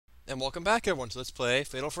And welcome back, everyone, to Let's Play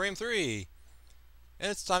Fatal Frame 3. And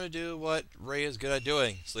it's time to do what Ray is good at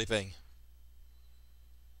doing, sleeping.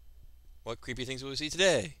 What creepy things will we see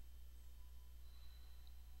today?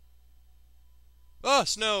 Ah,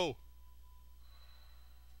 snow!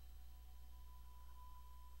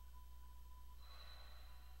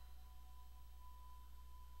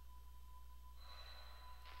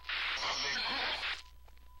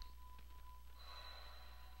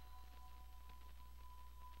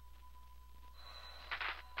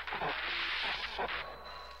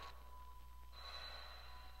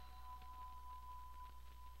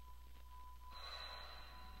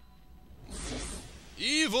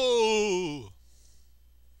 Evil!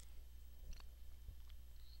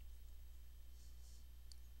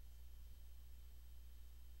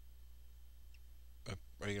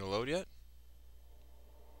 Are you gonna load yet?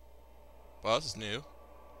 Wow, this is new.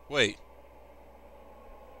 Wait,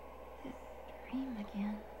 This dream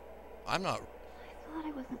again. I'm not... I thought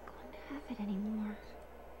I wasn't going to have it anymore.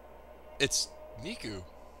 It's Miku.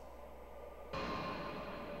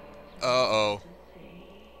 Uh-oh.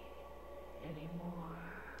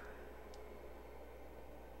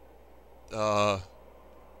 The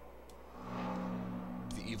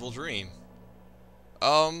evil dream.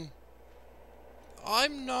 I'm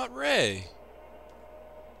not Ray.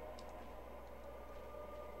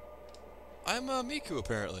 I'm, Miku,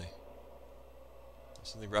 apparently.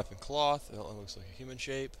 Something wrapped in cloth. It looks like a human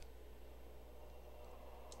shape.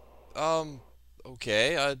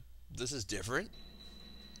 Okay, this is different.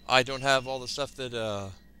 I don't have all the stuff that,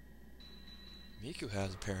 Miku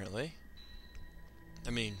has, apparently. I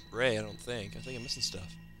mean, Ray, I don't think. I think I'm missing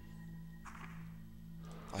stuff.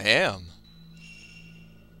 I am.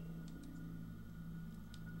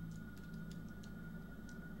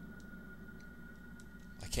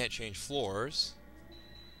 I can't change floors.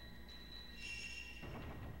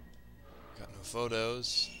 Got no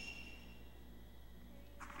photos.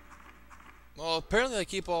 Well, apparently I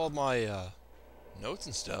keep all my, notes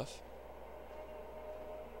and stuff.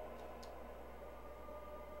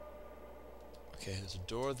 Okay, there's a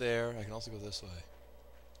door there. I can also go this way.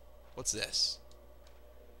 What's this?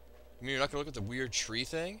 You mean you're not gonna look at the weird tree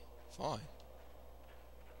thing? Fine.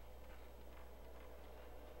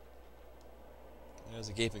 There's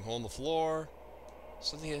a gaping hole in the floor.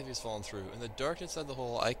 Something heavy has fallen through. In the darkness inside the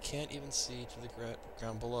hole, I can't even see to the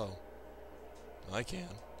ground below. I can.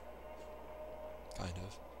 Kind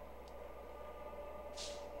of.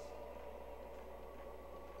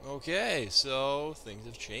 Okay, so things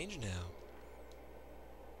have changed now.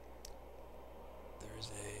 There's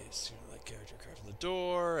a student-like character carved on the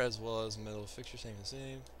door, as well as a metal fixture saying the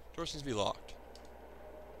same. Door seems to be locked.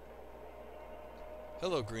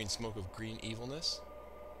 Hello, green smoke of green evilness.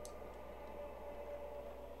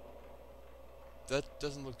 That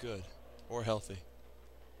doesn't look good. Or healthy.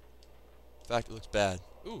 In fact, it looks bad.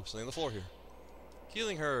 Ooh, something on the floor here.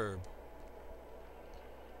 Healing herb.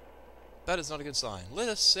 That is not a good sign. Let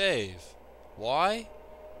us save. Why?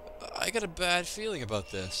 I got a bad feeling about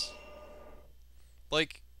this.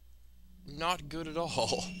 Like, not good at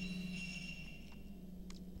all.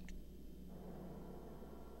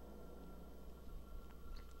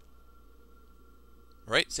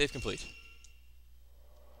 Right, save complete.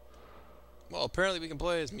 Well, apparently we can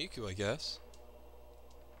play as Miku, I guess.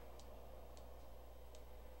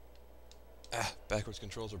 Ah, backwards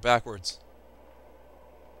controls are backwards.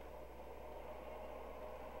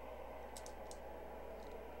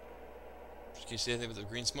 Can you see anything with the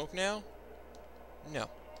green smoke now? No.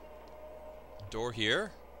 Door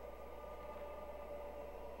here.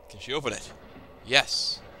 Can she open it?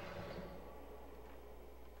 Yes.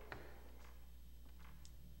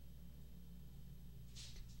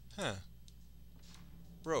 Huh.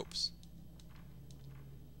 Ropes.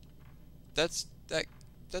 That's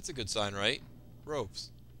a good sign, right?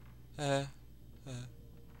 Ropes.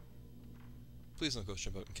 Please don't go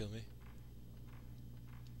jump out and kill me.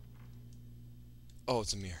 Oh,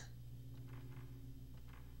 it's a mirror.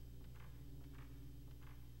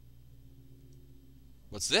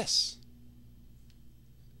 What's this?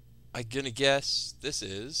 I'm gonna guess this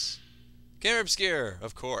is camera obscure,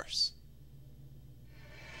 of course.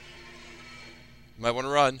 You might want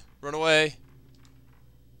to run. Run away.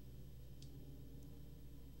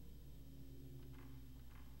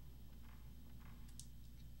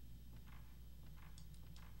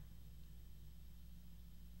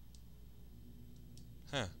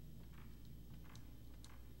 Huh.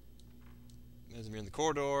 There's a mirror in the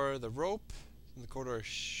corridor. The rope in the corridor is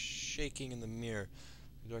shaking in the mirror.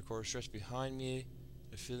 The dark corridor stretched behind me.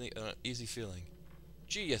 A feeling, an uneasy feeling.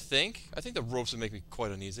 Gee, you think? I think the ropes would make me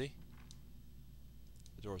quite uneasy.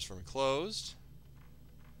 The door is firmly closed.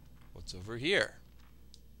 What's over here?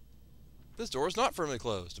 This door is not firmly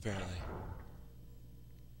closed, apparently.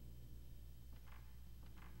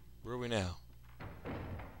 Where are we now?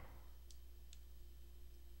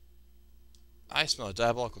 I smell a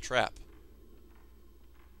diabolical trap.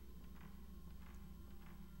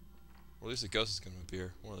 Or at least a ghost is going to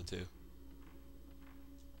appear. One of the two.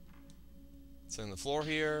 It's on the floor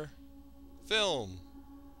here. Film!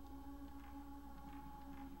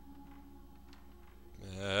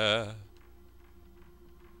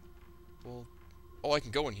 Well, oh, I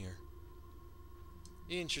can go in here.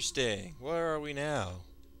 Interesting. Where are we now?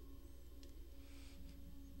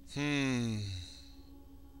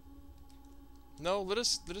 No, let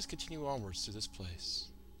us continue onwards to this place.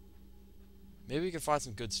 Maybe we can find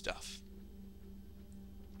some good stuff.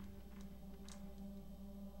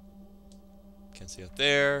 Can't see out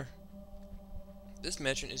there. This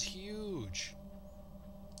mansion is huge.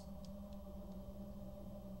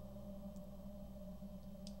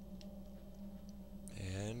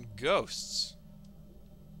 And ghosts.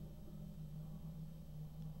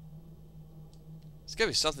 There's gotta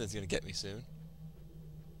be something that's gonna get me soon.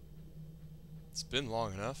 It's been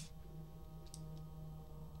long enough.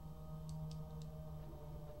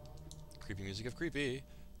 Creepy music of creepy.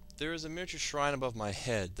 There is a miniature shrine above my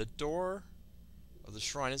head. The door of the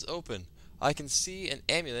shrine is open. I can see an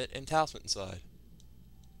amulet and talisman inside.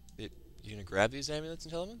 You gonna grab these amulets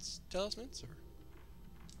and talismans, or?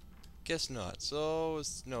 Guess not. So,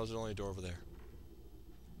 no, there's only a door over there.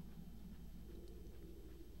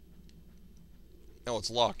 Oh, it's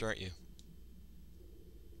locked, aren't you?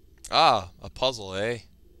 Ah, a puzzle, eh?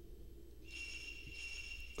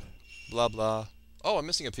 Blah, blah. Oh, I'm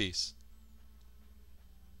missing a piece.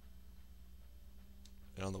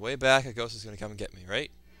 And on the way back, a ghost is going to come and get me, right?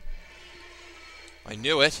 I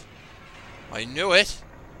knew it. I knew it.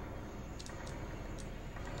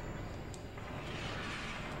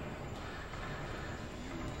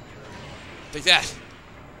 Take that.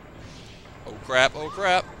 Oh, crap. Oh,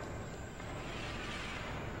 crap.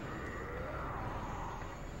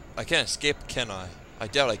 I can't escape, can I? I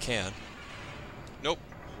doubt I can. Nope.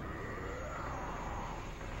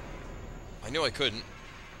 I knew I couldn't.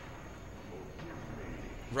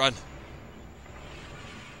 Run.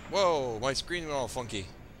 Whoa, my screen went all funky.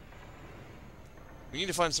 We need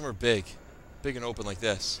to find somewhere big. Big and open like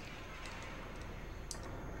this.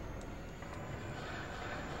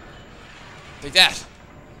 Take that!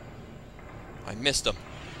 I missed him.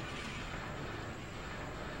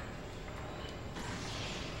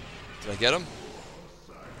 Did I get him?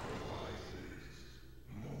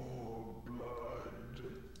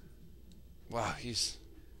 Wow, at least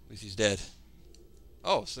he's dead.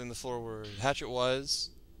 Oh, so in the floor where the hatchet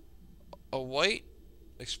was, a white,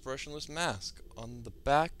 expressionless mask. On the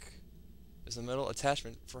back is a metal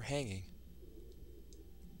attachment for hanging.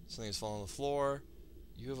 Something has fallen on the floor.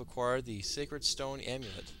 You have acquired the Sacred Stone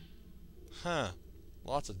Amulet. Huh.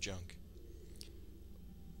 Lots of junk.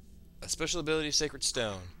 A special ability, Sacred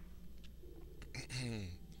Stone.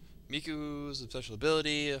 Miku's special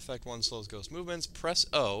ability, affect one slows ghost movements. Press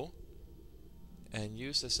O and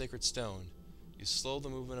use the Sacred Stone. You slow the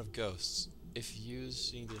movement of ghosts if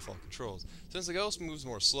using the default controls. Since the ghost moves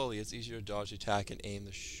more slowly, it's easier to dodge the attack and aim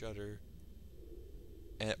the shutter,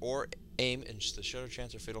 or aim and the shutter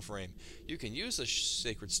chance or fatal frame. You can use the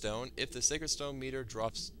Sacred Stone if the Sacred Stone meter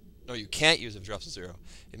drops. No, you can't use it if it drops to 0.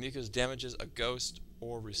 If Miku's damages a ghost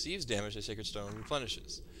or receives damage, the Sacred Stone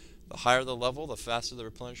replenishes. The higher the level, the faster the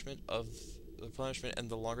replenishment and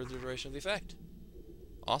the longer the duration of the effect.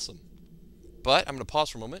 Awesome. But I'm going to pause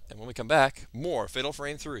for a moment, and when we come back, more Fatal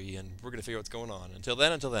Frame 3, and we're going to figure out what's going on. Until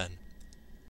then.